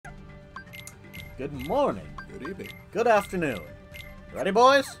Good morning. Good evening. Good afternoon. Ready,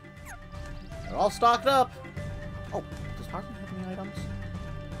 boys? They're all stocked up. Oh, does Harvey have any items?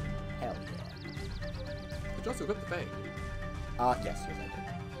 Hell yeah. Did you also equip the Fang? Yes, I did.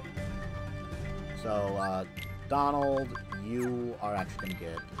 So, Donald, you are actually going to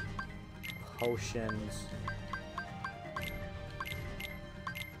get potions.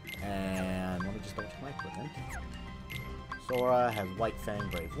 And let me just double check my equipment. Sora has White Fang,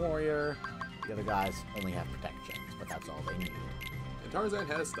 Brave Warrior. The other guys only have protections, but that's all they need. And Tarzan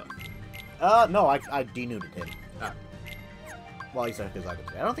has stuff. No, I denuded him. Ah. Well, he said his items.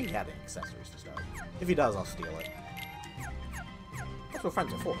 I don't think he had any accessories to start. If he does, I'll steal it. That's what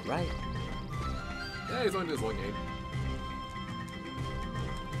friends are for, right? Yeah, he's only does one game.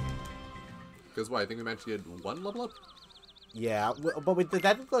 Because what, I think we managed to get one level up? Yeah, but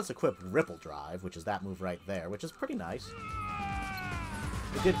that did let us equip Ripple Drive, which is that move right there, which is pretty nice.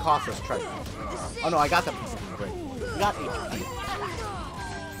 It did cost us treasure. Oh no, I got that from something great. We got HP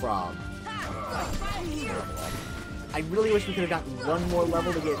from... I really wish we could have gotten one more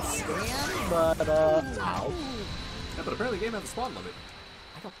level to get scanned, but, ow. Yeah, but apparently the game has a spawn limit.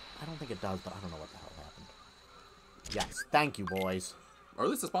 I don't think it does, but I don't know what the hell happened. Yes, thank you, boys. Or at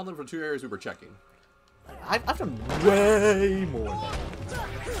least the spawn limit for 2 areas we were checking. I've done way more than that.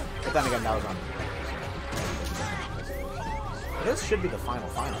 But then again, that was on... This should be the final,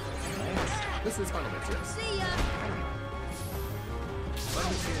 right? This is Final Mix, yes. Final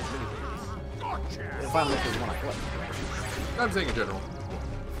Mix is mini-games. The final mix is the one I played. I'm saying in general.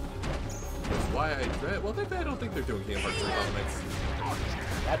 That's why I dread... Well, I don't think they're doing Kingdom Hearts 3 Final Mix.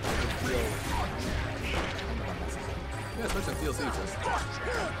 That doesn't feel... Yeah, especially on DLC, just...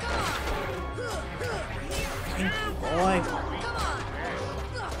 Thank you, boy.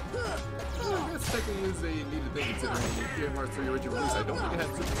 I guess technically is a needed thing considering the Kingdom Hearts 3 original release. I don't think it had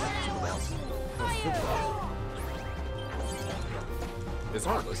Super Boss. It's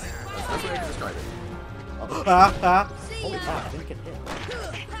harmless. That's the way I can describe it. Holy cow, I didn't get hit.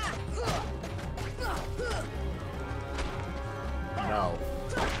 No.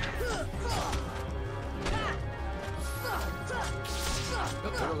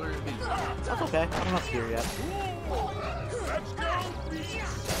 That's okay. I don't have to yet. Let's go!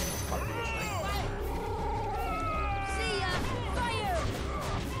 See ya! Fire!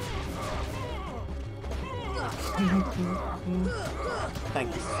 Thank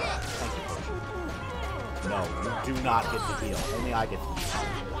you. No, you do not get to heal. Only I get to heal.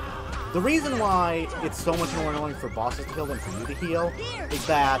 The reason why it's so much more annoying for bosses to heal than for you to heal is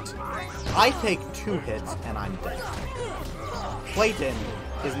that I take 2 hits and I'm dead. Clayton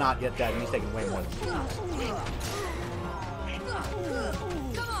is not yet dead and he's taking way more than 2 hits.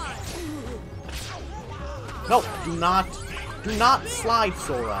 No, do not slide,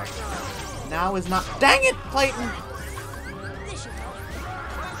 Sora. Now is not— Dang it, Clayton!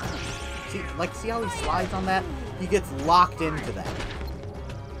 See how he slides on that? He gets locked into that.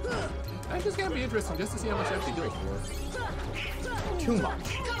 That just gotta be interesting just to see how much I have to do it for. Too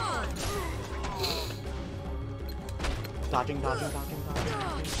much. Dodging. I'm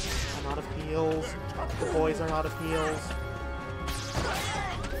out of heals. The boys are out of heals.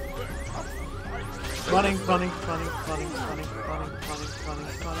 Running. Boys.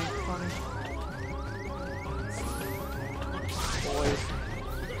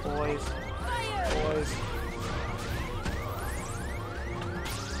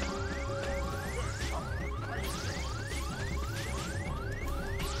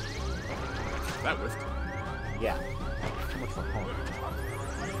 That whiffed. Yeah. Too much for home.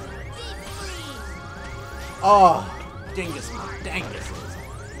 Oh, dingus.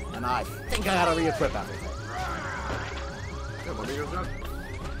 And I think I gotta re-equip everything. Yeah, want me to go down?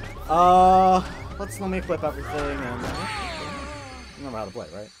 Let me equip everything and... You remember how to play,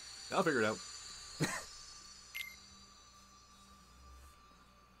 right? I'll figure it out.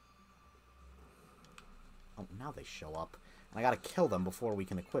 Oh, now they show up. And I gotta kill them before we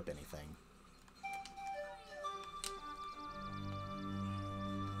can equip anything.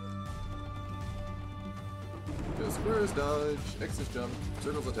 Because square is dodge, X is jump,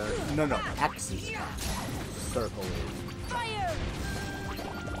 circle's attack. No, X is circle is. Fire!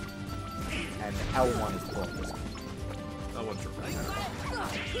 And L1 is focus. That one's your friend.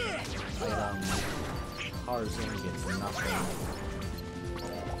 Tarzan gets nothing.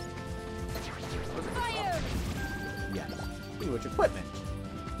 Fire! Yes. Ooh, it's equipment.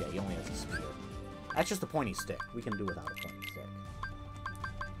 Yeah, he only has a spear. That's just a pointy stick. We can do without a pointy stick.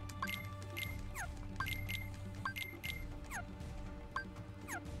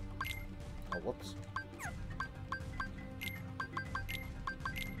 Oh, whoops.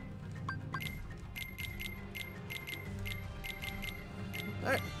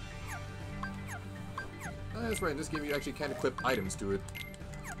 That's right, in this game you actually can equip items to it.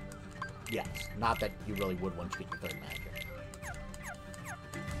 Yes, not that you really would once you get your third magic.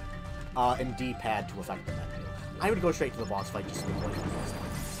 And D-pad to affect the menu. I would go straight to the boss fight just to avoid the boss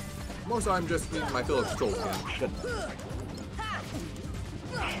fight. Most of the time, just needing my fill of controls again. Good.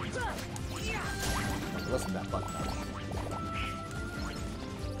 Listen to that button.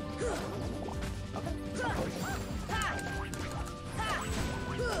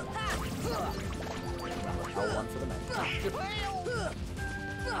 L1 for the menu.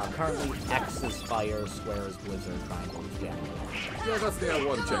 Currently, X is fire, square is blizzard, triangle is jam. Yeah, that's the thing I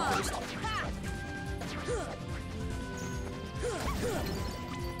want to check first.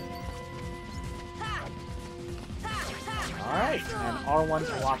 Alright, and R1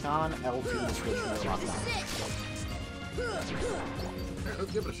 to lock on, L2 to switch to lock on. Alright,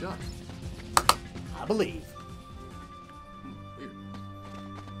 let's give it a shot. I believe. Weird.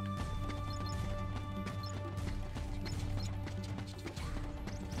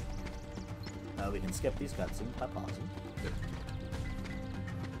 We can skip these cutscenes by pausing. Yep.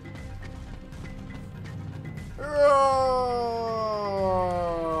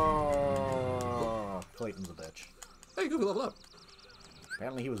 Clayton's a bitch. Hey, Goofy, level up.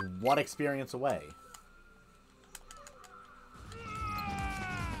 Apparently he was one experience away.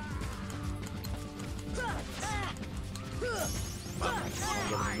 Give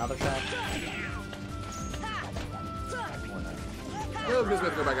him another shot. Well, because we have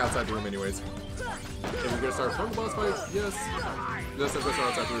to go back outside the room anyways. If we're gonna start from the boss fight, yes. Yes, if we're gonna start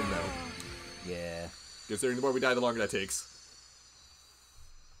outside the room, no. Yeah. Considering the more we die, the longer that takes.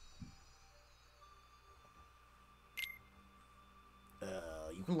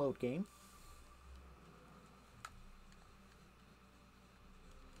 You can load game.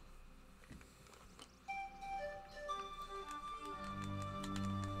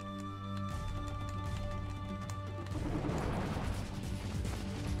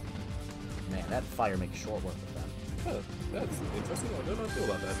 Man, that fire makes short work of them. Oh, that's interesting. I don't know how I feel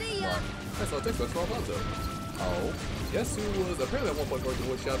about that. See ya. I saw a text message from Alfonso. Oh. Guess who was apparently at one point going to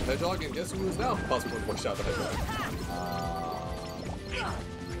voice Shadow the Hedgehog, and guess who is now possibly going to voice Shadow the Hedgehog?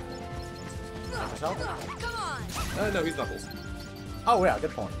 Yourself? Come on. No, he's Knuckles. Oh, yeah,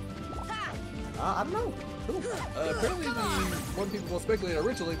 good point. I don't know. Cool. Apparently the one people speculated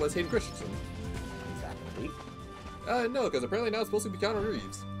originally was Hayden Christensen. Exactly. No, because apparently now it's supposed to be Keanu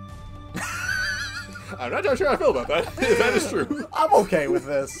Reeves. I'm not sure how I feel about that, if that is true. I'm okay with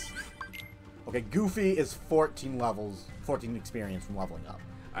this. Okay, Goofy is 14 levels, 14 experience from leveling up.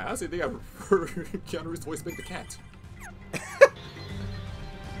 I honestly think I prefer Keanu Reeves' voice make the cat.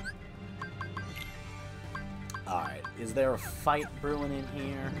 Alright, is there a fight brewing in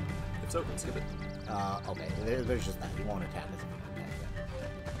here? If so, then skip it. Okay, there's just that. He won't attack us if he can attack yet.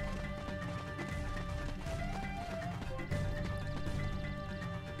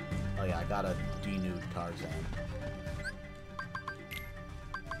 Oh yeah, I gotta denude Tarzan.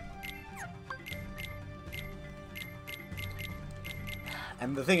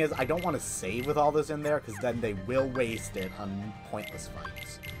 And the thing is, I don't want to save with all this in there, because then they will waste it on pointless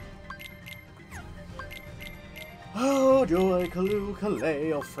fights. Oh, joy, Kalu,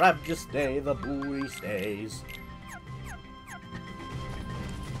 Kaleo, Frab, just stay, the buoy stays.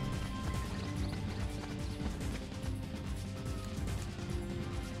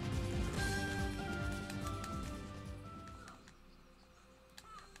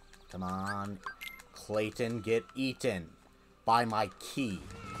 Come on, Clayton, get eaten by my key.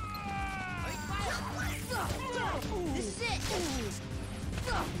 This is it.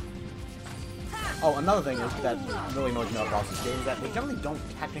 Oh, another thing is that really annoys me about this game is that they generally don't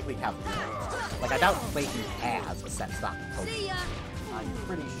technically have builds. Like, I doubt Clayton has a set stock of See potions. ya. I'm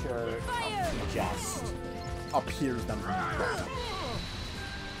pretty sure Fire. it just appears them from the ground.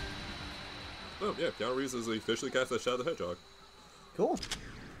 Oh, yeah, Keanu Reeves is officially cast as Shadow the Hedgehog. Cool.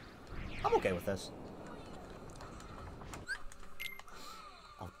 I'm okay with this.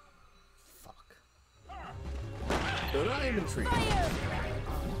 Oh, fuck. But I am intrigued. Fire.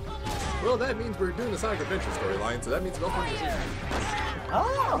 Well, that means we're doing the Sonic Adventure storyline, so that means we're going to see.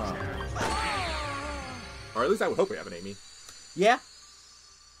 Oh! Or at least I would hope we have an Amy. Yeah.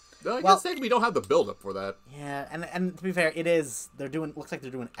 Though I Well- guess technically we don't have the build-up for that. Yeah, and to be fair, it is, looks like they're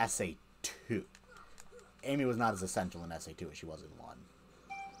doing SA2. Amy was not as essential in SA2 as she was in 1.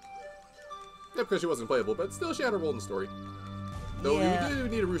 Yeah, because she wasn't playable, but still she had a role in the story. Though Yeah. we do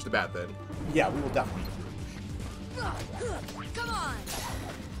need a Rouge to bat then. Yeah, we will definitely do Rouge. Come on.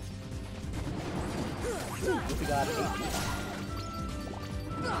 Ooh, Goofy got 8.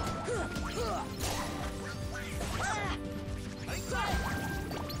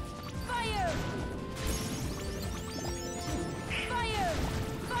 Fire.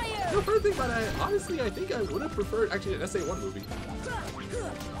 know, for the thing about it, honestly, I think I would have preferred actually an SA1 movie.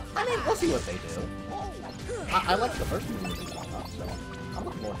 I mean, we'll see what they do. I like the first movie, so I'm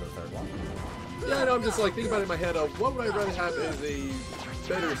looking forward to the third one. Yeah, I know, I'm just like thinking about it in my head of what would I rather have as a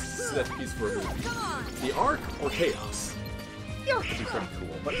better set piece for a movie? The Ark or Chaos? The Ark would be pretty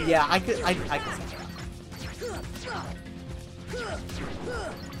cool, but yeah, I could see that. I mean,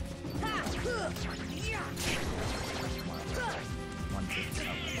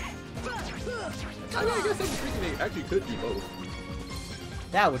 I guess I'm thinking they actually could do both.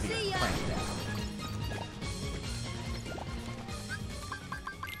 That would be fantastic.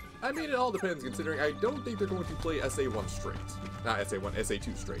 I mean, it all depends, considering I don't think they're going to play SA1 straight. Not SA1,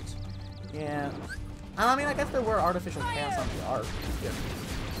 SA2 straight. Yeah. I mean, I guess there were artificial chaos on the Ark. Yeah.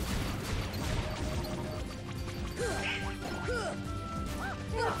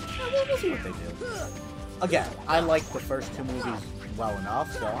 We'll see what they do. Again, I like the first two movies well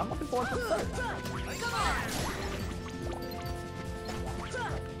enough, so I'm looking forward to the third one.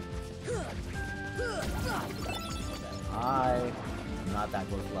 I'm not that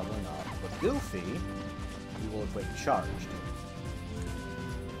close to leveling up, but Goofy, we will equate charged.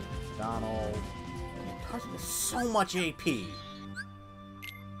 Donald, Tarzan is so much AP.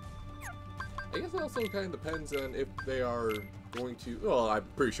 I guess it also kind of depends on if they are going to... Well, I'm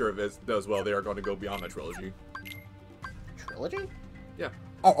pretty sure if it does well, they are going to go beyond the trilogy. Trilogy? Yeah.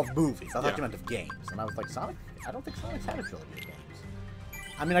 Oh, of movies. I thought Yeah. you meant of games. And I was like, Sonic? I don't think Sonic's had a trilogy of games.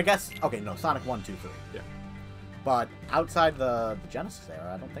 I mean, I guess... Okay, no, Sonic 1, 2, 3. Yeah. But outside the Genesis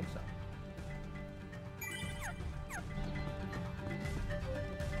era, I don't think so.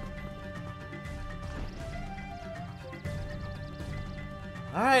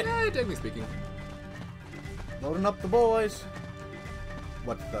 Alright, Technically speaking. loading up the boys.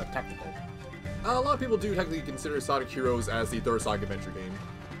 What's the technical? A lot of people do technically consider Sonic Heroes as the third Sonic Adventure game.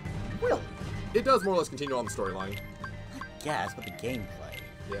 Really? It does more or less continue on the storyline. Yes, but the gameplay.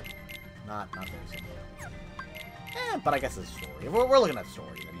 Yeah. Not very similar. But I guess it's story. If we're looking at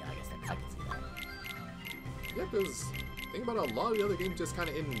story, then yeah, I guess I can see that. Yeah, because think about it, a lot of the other games just kind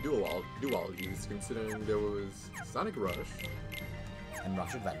of end in duologies, considering there was Sonic Rush. And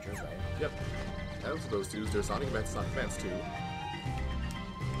Rush Adventures, right? Yep. That was those two. There's Sonic Advance, Sonic Advance 2.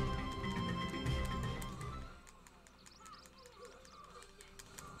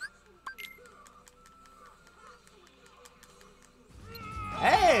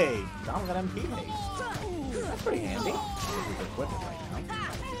 Hey! Donald got MP haste. That's pretty handy. If we could equip it right now.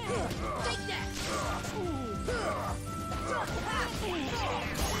 Take that!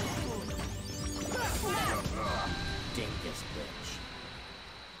 Dingus bitch.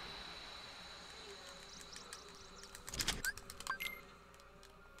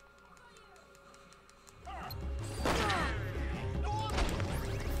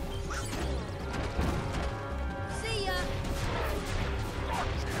 See ya!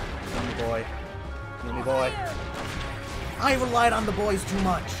 Gimme boy. Gimme boy. I relied on the boys too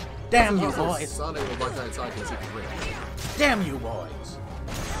much. Damn you Also, boys. Sonic will mark that Sonic and Secret Ring. Damn you boys.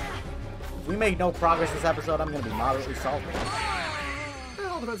 If we make no progress this episode, I'm gonna be moderately salty. It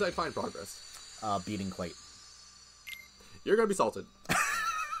all depends how I find progress. Beating Clayton. You're gonna be salted.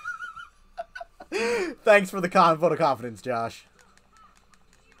 Thanks for the vote of confidence, Josh.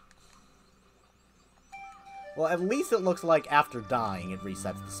 Well, at least it looks like after dying, it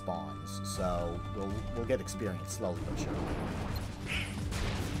resets the spawns, so we'll get experience slowly but surely.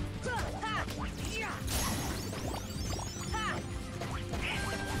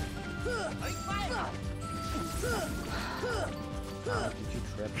 Did you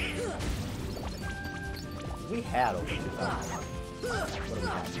trip? We had over 2,000. What do we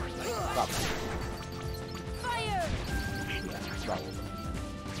have? Probably. Fire! Yeah, probably.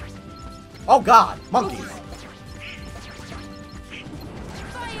 Oh god! Monkeys!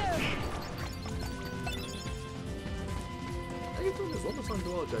 Fire! I guess there's one more Sonic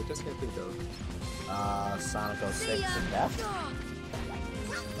duology I just can't think of. Sonic See 06 ya! and Death?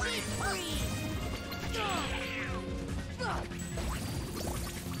 Get free!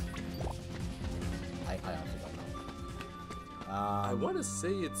 I honestly don't know. I want to say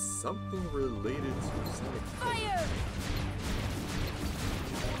it's something related to Sonic. Fire!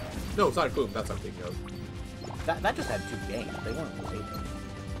 No, Sonic Boom. That's what I'm thinking of. That just had 2 games. They weren't related.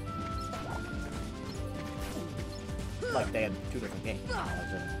 Like, they had 2 different games.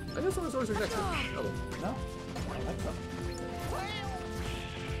 That's it. I guess Sonic Stories are next one. Oh, No? I don't think so.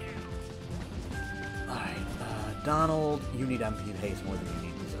 Alright, Donald, you need MP haste more than you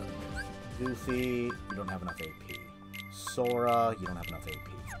need Reserve. Goofy, you don't have enough AP. Sora, you don't have enough AP.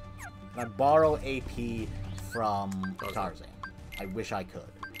 Can I borrow AP from Tarzan? I wish I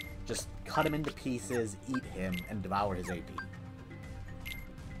could. Just cut him into pieces, eat him, and devour his AP.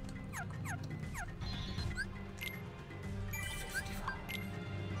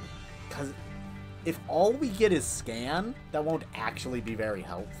 Because if all we get is scan, that won't actually be very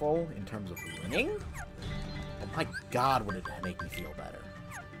helpful in terms of winning. But my god, would it make me feel better.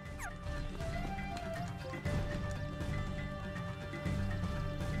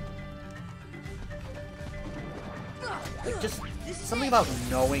 Like, just something about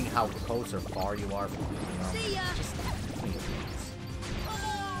knowing how close or far you are from beating them. See ya. Just makes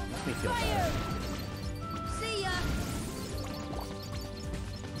me feel Fire! better. See ya!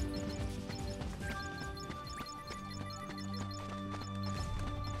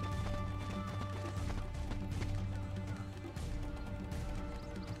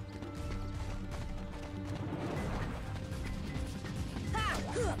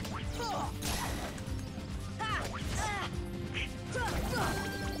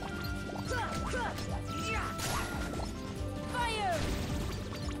 Fire!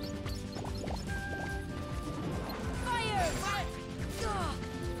 Fire!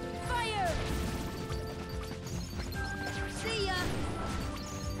 Fire! See ya!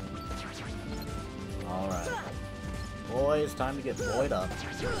 Alright. Boys, time to get Boyd up.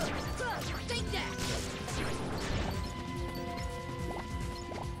 Take that!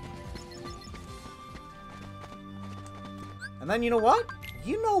 And then you know what?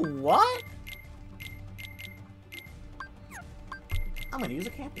 You know what? I'm gonna use a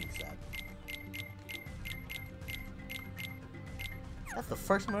camping set. That's the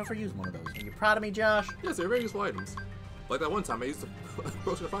first time I've ever used one of those. Are you proud of me, Josh? Yes, they're very useful items. Like that one time I used a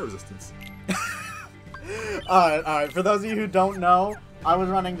potion of fire resistance. Alright. For those of you who don't know, I was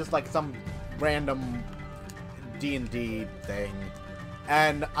running just like some random D&D thing.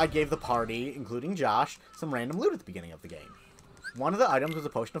 And I gave the party, including Josh, some random loot at the beginning of the game. One of the items was a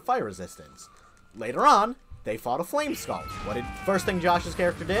potion of fire resistance. Later on, they fought a flame skull. What did first thing Josh's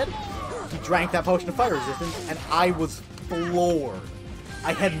character did? He drank that potion of fire resistance, and I was floored.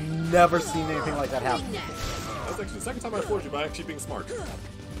 I had never seen anything like that happen. That's actually the second time I forged you by actually being smart.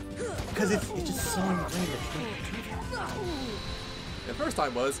 Because it's just so ingrained that you do that. The first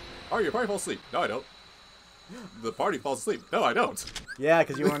time was, oh, your party falls asleep. No, I don't. The party falls asleep. No, I don't. Yeah,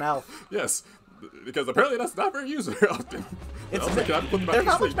 because you were an elf. Yes, because apparently that's not very used very often. It's, I can put them back there's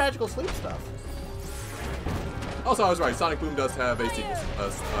to not much sleep. magical sleep stuff. Also, I was right. Sonic Boom does have a sequel,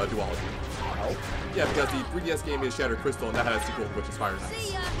 duology. Oh. Yeah, because the 3DS game is Shattered Crystal, and that had a sequel, which is Fire Knights.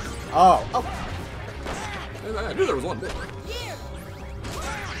 See ya! Oh. And I knew there was one there. Here!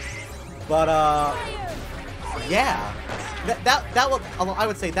 But, Fire! yeah. That was, although I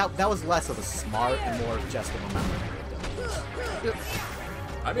would say that was less of a smart and more of just a remembering ability. Yep.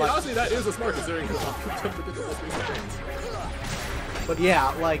 I mean, Like- honestly, that is a smart considering the most recent things. But yeah,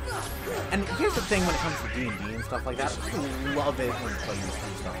 like, and here's the thing when it comes to D&D and stuff like that, I love it when players do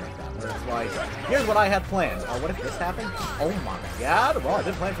stuff like that, where it's like, here's what I had planned. Oh, what if this happened? Oh my god, well, I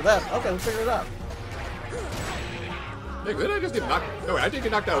didn't plan for that. Okay, let's figure it out. Hey, did I just get knocked? No, wait, I didn't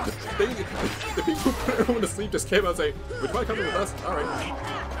get knocked out. The people who put everyone to sleep just came out and say, would you mind coming with us? Alright.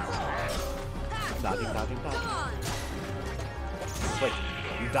 Dodging. Come on! Wait,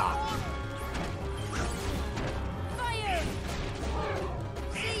 you died. Fire!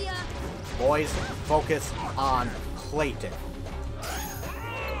 See ya! Boys, focus on Clayton.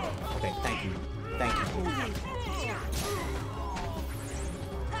 Okay, thank you. Thank you. Come on!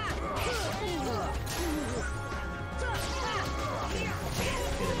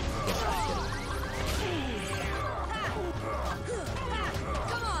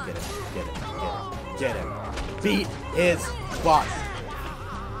 Get him. Beat his butt.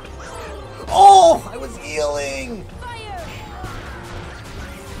 Oh, I was healing. Fire!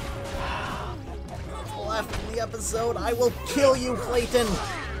 Left in the episode, I will kill you, Clayton.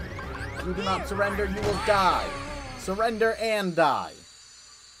 If you do not surrender, you will die. Surrender and die.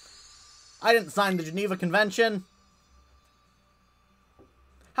 I didn't sign the Geneva Convention.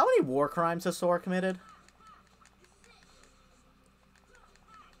 How many war crimes has Sora committed?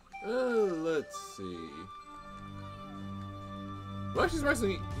 Let's see. Well, actually,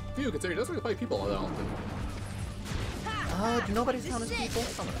 surprisingly few considering he doesn't really fight people all that often. Do nobody's count as people?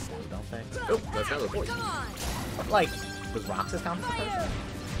 Some of them do, don't they? Nope, that's kind of the point. Come on! Like, does Roxas count as a person?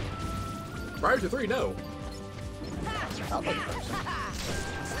 Prior to 3, no. Sounds like a person.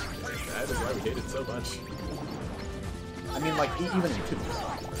 That is why we hate it so much. I mean, like, even in 2.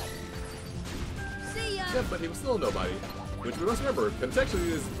 See ya! Yeah, but he was still a nobody. Which we must remember,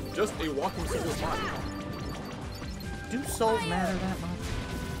 contextually is just a walking soulless body. Do souls matter that much?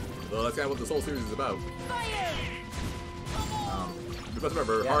 Well, that's kind of what the Soul series is about. Fire! You must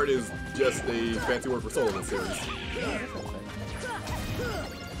remember, Yeah. heart is just a fancy word for soul in this series.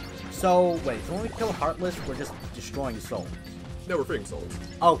 So, wait, so when we kill Heartless, we're just destroying souls. No, we're freeing souls.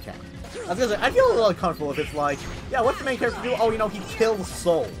 Okay. I was gonna say, I feel a little uncomfortable if it's like, yeah, what's the main character do? Oh, you know, he kills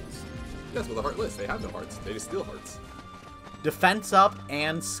souls. Yes, with the heartless, they have no hearts. They just steal hearts. Defense up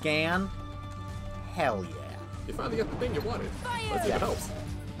and scan? Hell yeah. You finally got the thing you wanted. Let's see if it helps.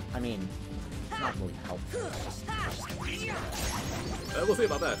 I mean, it's not really helpful. We'll see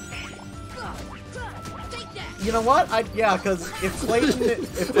about that. Take that. You know what? Yeah, because if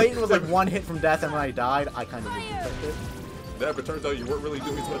Clayton was like one hit from death and when I died, I kind of would expect it. Yeah, but turns out you weren't really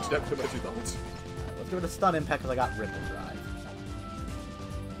doing as much damage as you thought. Let's give it a stun impact because I got Ripple Drive.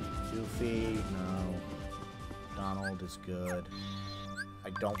 Goofy, no. Donald is good. I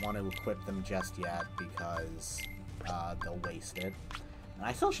don't want to equip them just yet because they'll waste it. And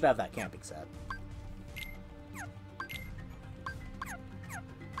I still should have that camping set.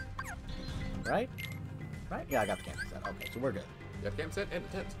 Right? Right? Yeah, I got the camping set. Okay, so we're good. You have camp set and a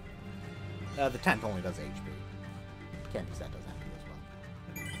tent. The tent only does HP. Camping set does HP as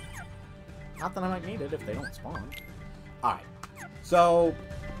well. Not that I might need it if they don't spawn. Alright. So,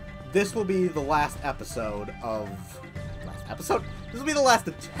 this will be the last episode of... Last episode? This will be the last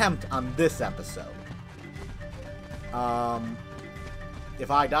attempt on this episode. If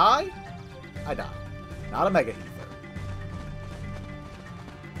I die, I die. Not a Mega Ether.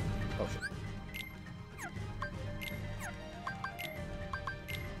 Oh shit.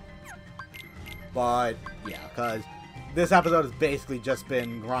 But, yeah, because this episode has basically just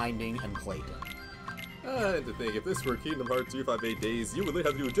been grinding and Clayton. And to think, if this were Kingdom Hearts 358 days, you would really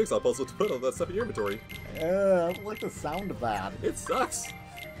have to do a jigsaw puzzle to put all that stuff in your inventory. I don't like the sound of that. It sucks.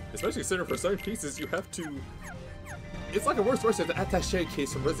 Especially considering for certain pieces you have to... It's like a worse version of the attaché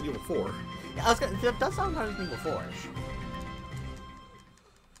case from Resident Evil 4. Yeah, that does sound kind of Resident Evil 4-ish.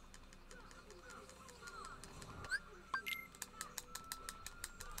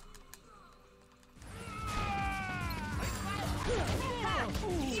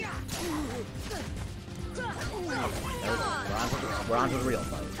 We're on to the real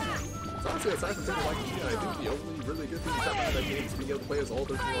fight. So honestly, aside from something like the I think the only really good thing about that game is being able to play as all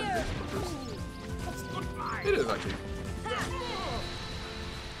 13 organization members. It is, actually. Yeah,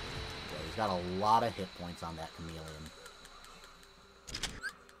 he's got a lot of hit points on that chameleon.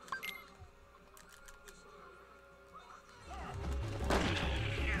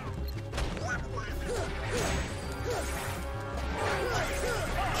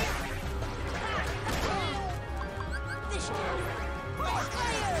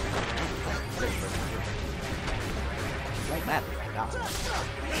 Don't matter if I die.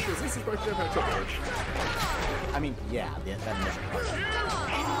 Because this is Breaking Down Triple H. I mean, yeah, that mission part.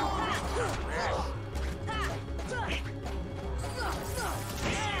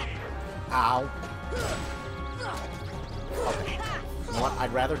 Ow. Okay. You know what?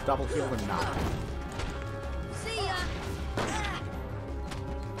 I'd rather double heal than not. See ya.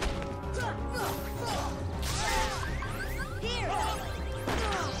 Here.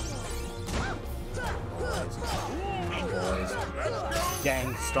 Boys.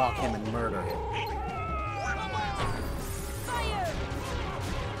 Gang stalk him and murder him. Fire.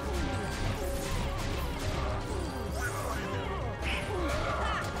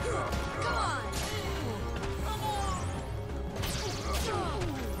 Come on.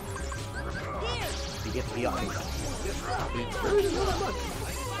 Here. You get to be on him. It really isn't that much.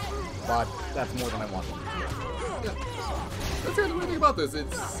 But that's more than I wanted. Yeah. That's the weird thing about this. He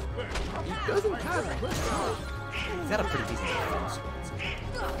doesn't have much power. He's got a pretty decent defense.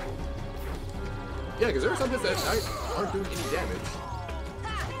 Yeah, because there are some hits that aren't doing any damage.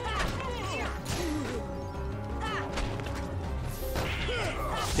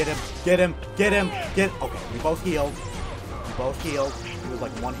 Get him! Get him! Get him! Get... Okay, we both healed. We both healed. He was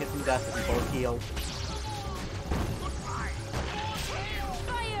like one hit from death, but we both healed. Fire.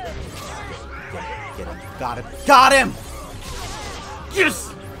 Get him. Got him. Got him!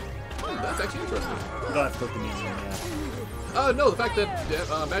 Yes! That's actually interesting. You don't have to click the medium, yeah. No, the fact that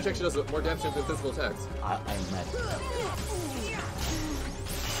magic actually does more damage than physical attacks. I imagine.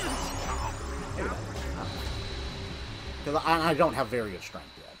 Because I don't have very good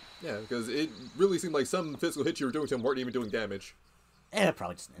strength yet. Yeah, because it really seemed like some physical hits you were doing to him weren't even doing damage.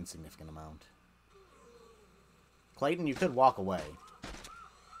 Probably just an insignificant amount. Clayton, you could walk away.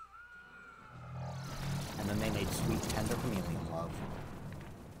 And then they made sweet, tender chameleon love.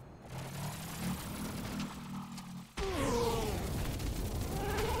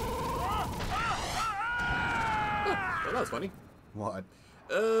 Oh, that was funny. What?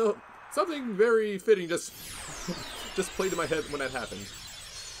 Something very fitting just just played in my head when that happened.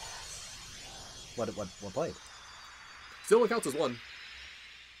 What played? Still only counts as one.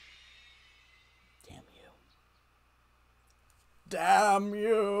 Damn you. Damn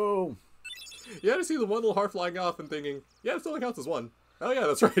you! You had to see the one little heart flying off and thinking, yeah, it still only counts as one. Oh yeah,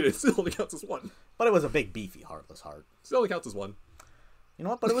 that's right, it still only counts as one. But it was a big, beefy, heartless heart. Still only counts as one. You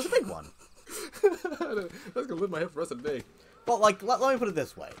know what? But it was a big one. That's gonna live in my head for the rest of the day. But, like, let me put it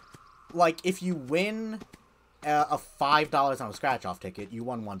this way. Like, if you win a $5 on a scratch-off ticket, you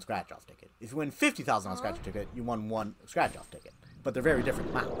won one scratch-off ticket. If you win $50,000 on a scratch-off ticket, you won one scratch-off ticket. But they're very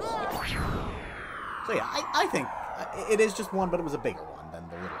different amounts. So yeah, I think it is just one, but it was a bigger one than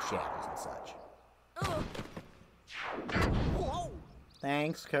the little shadows and such.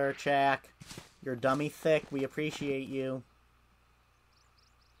 Thanks, Kerchak. You're dummy thick. We appreciate you.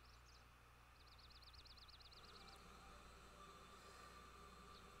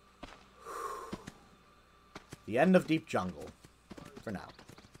 The end of Deep Jungle. For now.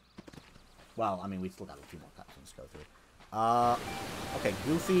 Well, I mean, we still got a few more cutscenes to go through. Okay,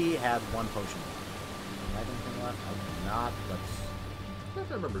 Goofy had one potion. Do I have anything left? I do not. Let's... I have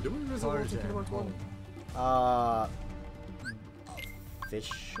to remember, did we visit World of Kingdom Hearts 1?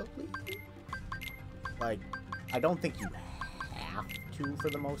 Officially? Like, I don't think you have to for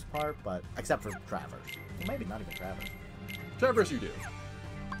the most part, but... Except for Traverse. Well, maybe not even Traverse. Traverse you do.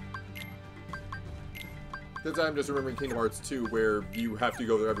 Because I'm just remembering Kingdom Hearts 2 where you have to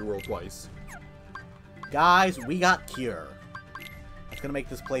go to every world twice. Guys, we got Cure. That's gonna make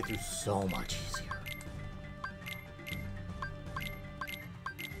this playthrough so much easier.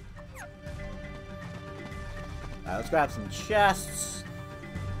 Alright, let's grab some chests.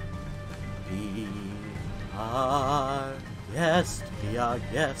 Be our guest, be our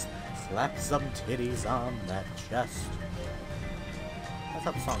guest. Slap some titties on that chest. That's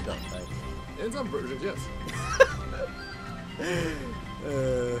how the song goes, right? In some versions, yes.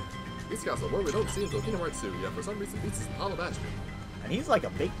 Beast Castle, where we don't see until Kingdom Hearts 2. Yeah, for some reason, Beast is in Hollow Bastion. And he's like a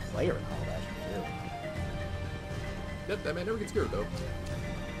big player in Hollow Bastion, too. Yep, that man never gets cured, though.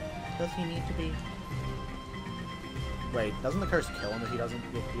 Does he need to be? Wait, doesn't the curse kill him if he doesn't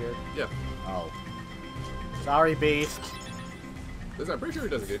get cured? Yeah. Oh. Sorry, Beast. I'm pretty sure he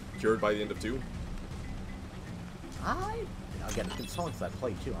doesn't get cured by the end of 2. Again, it's been so long since I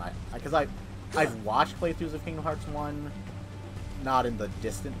played 2. Because I've watched playthroughs of Kingdom Hearts 1, not in the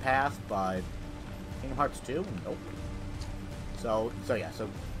distant past, but Kingdom Hearts 2, nope. So yeah, so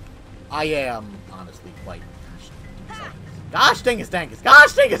I am honestly quite... Gosh dingus dangus!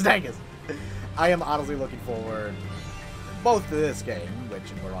 Gosh dingus dangus! I am honestly looking forward both to this game, which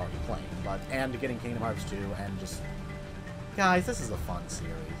we're already playing, and to getting Kingdom Hearts 2, and just... Guys, this is a fun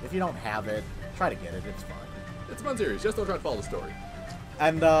series. If you don't have it, try to get it, it's fun. It's a fun series, just don't try to follow the story.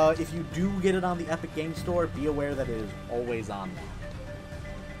 And if you do get it on the Epic Game Store, be aware that it is always on now.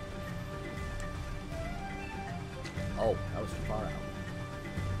 Oh, that was too far out.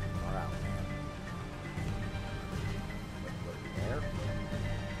 Far out, man. Look there.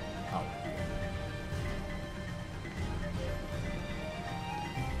 Oh.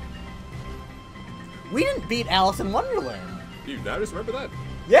 We didn't beat Alice in Wonderland. You now just remember that.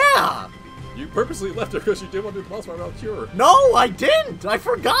 Yeah! You purposely left her because you didn't want to do the boss fight without Cure. No, I didn't! I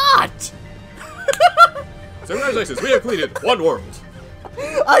forgot! So congratulations, we have completed one world.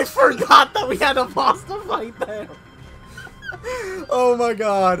 I forgot that we had a boss to fight there. Oh my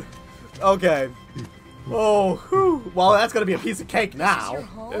god. Okay. Oh, whew. Well, that's gonna be a piece of cake now.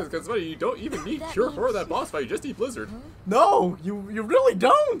 Yeah, because you don't even need Cure for that boss fight, you just need Blizzard. No, you really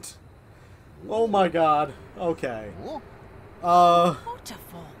don't. Oh my god. Okay.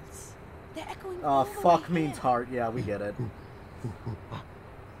 Waterfalls. They're echoing all the Fuck way means here. heart. Yeah, we get it.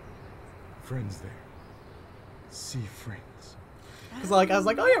 Friends there. See friends. Cause like I was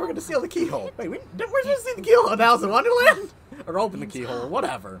like, oh yeah, we're gonna seal the keyhole. Wait, we're supposed to see the keyhole in Alice in Wonderland, or open the keyhole, or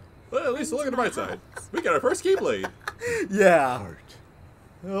whatever. Well, at least look at the bright side. We got our first Keyblade. Yeah. Heart.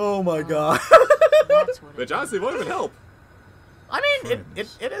 Oh my god. That's what Which honestly won't even help. I mean,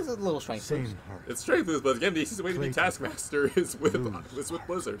 it is a little strength boost. Same heart. It's strength boost, but again, the easiest way to beat Taskmaster is with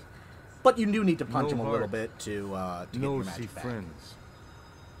Blizzard. But you do need to punch No him a little heart. bit to get No your see magic back. friends.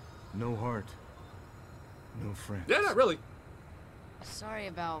 No heart. No friends. Yeah, not really. Sorry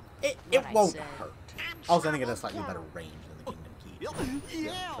about It what I won't said. hurt. Also, I think it has slightly better range than the Kingdom Key.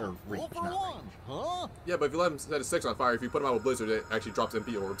 Or reach, not range. Huh? Yeah, but if you let him set his sticks on fire, if you put him out with Blizzard, it actually drops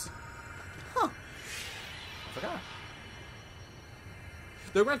MP orbs. Huh. I forgot.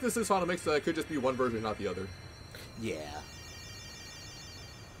 The granted, this is final mix that could just be one version, not the other. Yeah.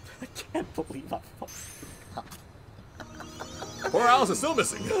 I can't believe I fucked up. Poor Alice is still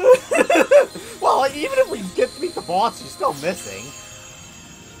missing. Well, even if we get to meet the boss, she's still missing.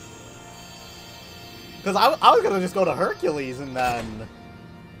 Because I was gonna just go to Hercules and then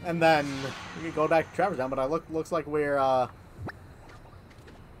we could go back to Traverse Town, but looks like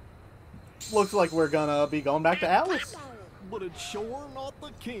we're gonna be going back to Alice. But it's sure not the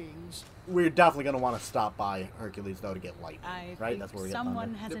king's. We're definitely gonna want to stop by Hercules though to get light, I right? think That's where we get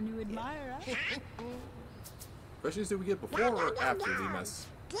someone thunder. has a new admirer. Questions do we get before or after the mess?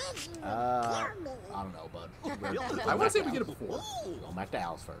 I don't know, bud. I want to say we get it before. Going back to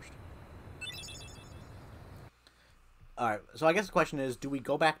Alice first. Alright, so I guess the question is, do we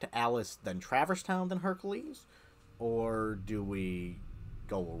go back to Alice, then Traverse Town, then Hercules? Or do we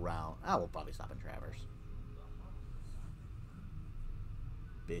go around? Ah, we'll probably stop in Traverse.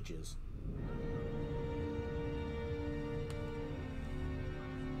 Bitches.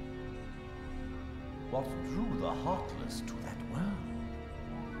 What drew the Heartless to that world?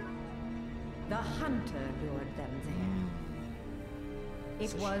 The hunter lured them there.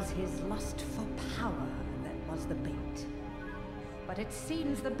 It was his lust for power that was the bait. But it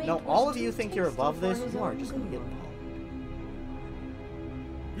seems the bait No, was all of too you think you're tasty above for this? his You are own just gonna get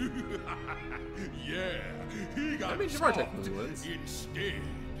good. Yeah, he got I mean, Jamar technically wins. instead.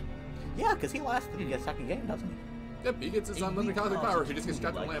 Yeah, because he lasted the second game, doesn't he? Yep, he gets his unlimited cosmic power. He just gets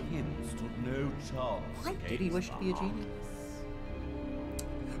trapped in a lamp. Him stood no chance. Why did he wish to be a genie?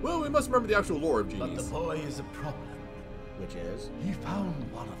 Well, we must remember the actual lore of But the genies. boy is a problem. Which is? He found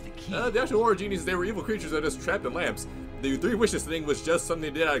one of the keys. The actual lore of genies, they were evil creatures that are just trapped in lamps. The three wishes thing was just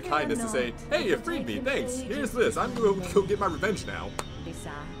something they did out of kindness to say, hey, you freed me, thanks. Here's this. I'm going to go get my revenge now.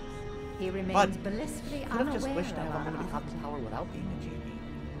 Besides, he remains But blissfully Could have just unaware wished to of have our unlimited other cosmic power without being a genie.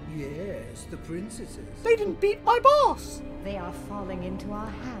 Yes, the princesses. They didn't beat my boss! They are falling into our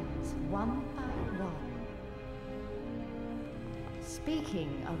hands one by one.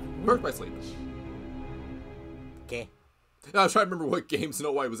 Speaking of Birth by Sleep. Okay. I was trying to remember what game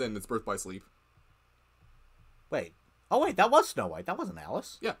Snow White was in. It's Birth by Sleep. Wait. Oh, wait, that was Snow White. That wasn't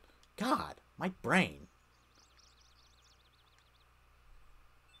Alice. Yeah. God, my brain.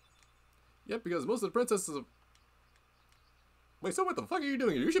 Yep, because most of the princesses of... Wait, so what the fuck are you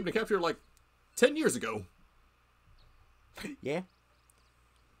doing here? You should have been captured like 10 years ago. Yeah.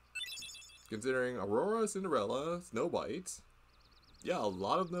 Considering Aurora, Cinderella, Snow White. Yeah, a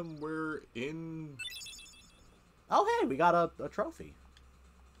lot of them were in... Oh, hey, we got a trophy.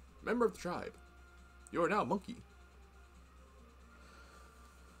 Member of the tribe. You are now a monkey.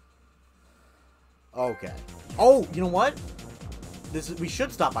 Okay. Oh, you know what? We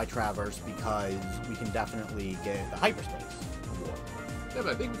should stop by Traverse because we can definitely get the hyperspace award. Yeah, but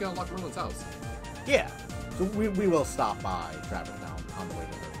I think we can unlock Merlin's house. Yeah. So we will stop by Traverse Town on the way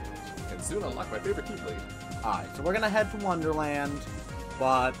to Hercules. And soon unlock my favorite Keyblade. Alright, so we're gonna head to Wonderland,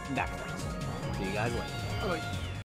 but next time. See you guys later. Bye-bye.